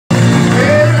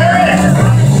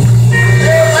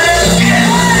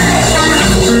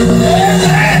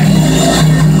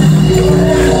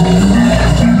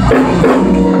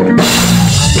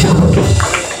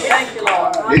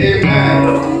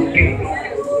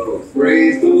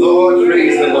Praise the Lord,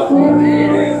 praise the Lord.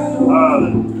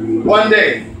 One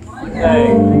day,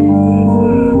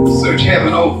 search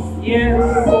heaven over.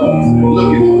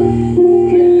 Looking for it.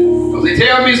 Because they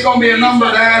tell me it's going to be a number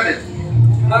that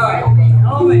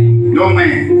no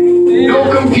man, no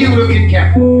computer can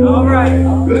count. All right.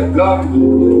 Good God. So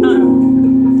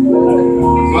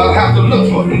I'll have to look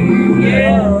for it.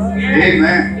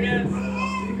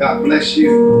 Amen. God bless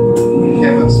you.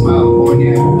 Heaven smile upon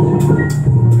you.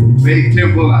 Big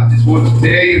Temple, I just want to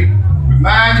tell you,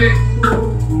 remind you,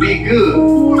 be good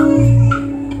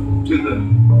to the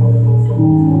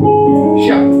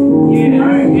shepherd.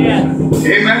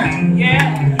 Amen.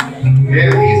 Yeah,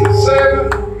 he's a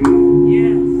servant. He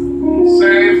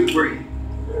serves bread.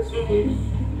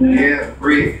 Yeah,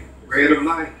 bread of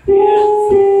life.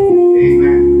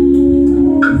 Amen.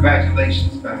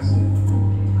 Congratulations, Pastor.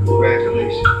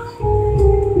 Congratulations.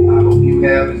 I hope you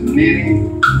have as many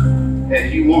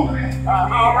as you want to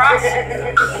have. All right.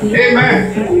 Amen.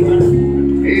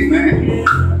 Amen.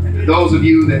 And to those of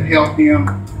you that help him,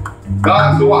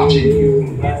 God's watching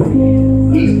you.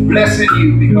 He's blessing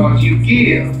you because you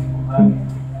give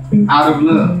out of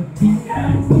love.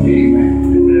 Amen.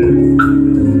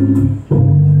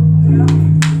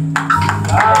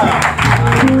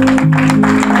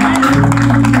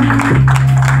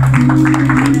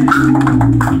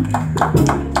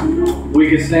 We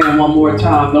can stand one more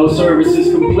time. No service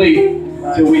is complete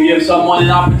till we give someone an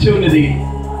opportunity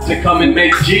to come and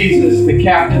make Jesus the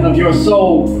captain of your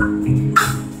soul.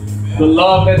 The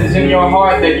love that is in your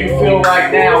heart that you feel right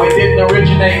now, it didn't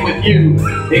originate with you.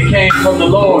 It came from the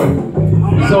Lord.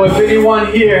 So if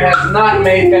anyone here has not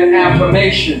made that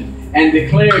affirmation and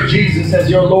declared Jesus as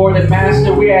your Lord and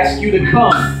Master, we ask you to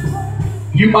come.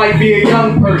 You might be a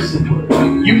young person.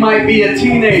 You might be a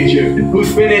teenager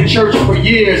who's been in church for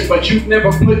years, but you've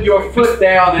never put your foot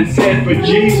down and said, for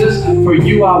Jesus, for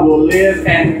you I will live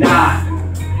and die.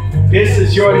 This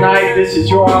is your night. This is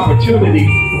your opportunity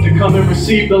to come and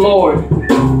receive the Lord.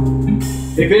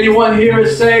 If anyone here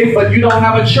is saved, but you don't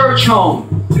have a church home,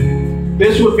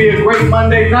 this would be a great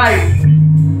Monday night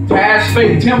to ask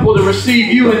Faith Temple to receive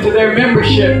you into their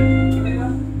membership.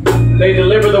 They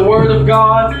deliver the Word of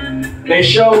God. They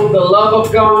show the love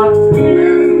of God.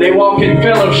 They walk in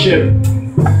fellowship.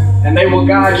 And they will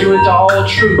guide you into all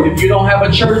truth. If you don't have a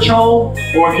church home,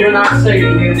 or if you're not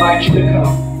saved, we invite you to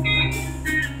come.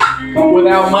 Come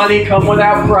without money, come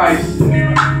without price.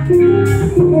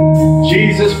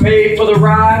 Jesus paid for the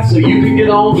ride so you can get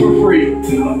on for free. In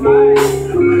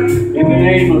the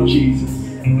name of Jesus.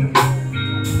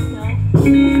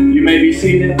 You may be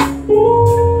seated.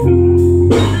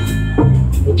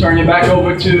 We'll turn it back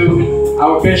over to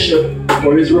our bishop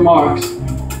for his remarks.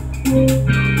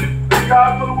 Thank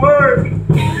God for the word.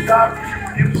 Thank God for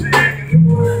you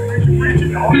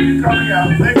preaching, all you coming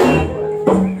out. Thank you.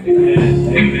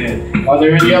 Amen. Amen. Are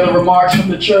there any other remarks from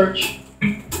the church?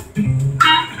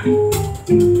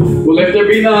 Well, if there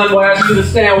be none, we'll ask you to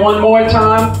stand one more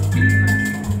time.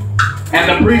 And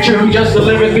the preacher who just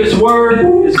delivered this word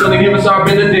is going to give us our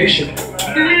benediction.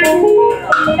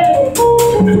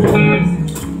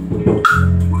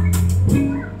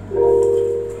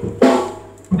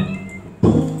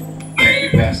 Thank you,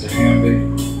 Pastor Hamby.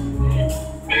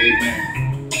 Amen.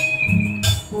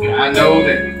 I know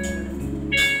that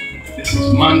this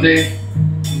is Monday.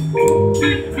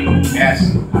 Yes,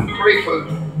 I pray for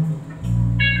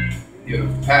your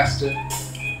pastor.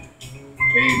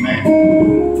 Amen.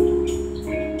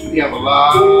 We have a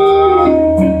lot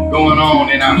going on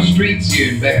in our streets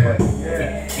here in Bethlehem.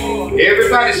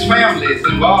 Everybody's family is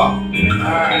involved.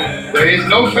 There is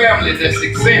no family that's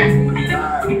exempt.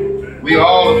 We are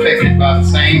all affected by the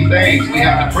same things. We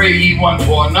have to pray ye one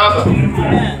for another.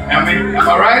 Am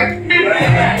I right?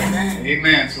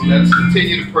 Amen. So let's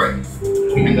continue to pray.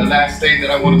 And the last thing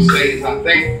that I want to say is I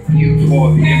thank you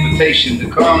for the invitation to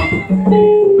come.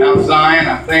 Mount Zion,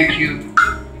 I thank you.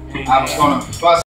 I was going to fuss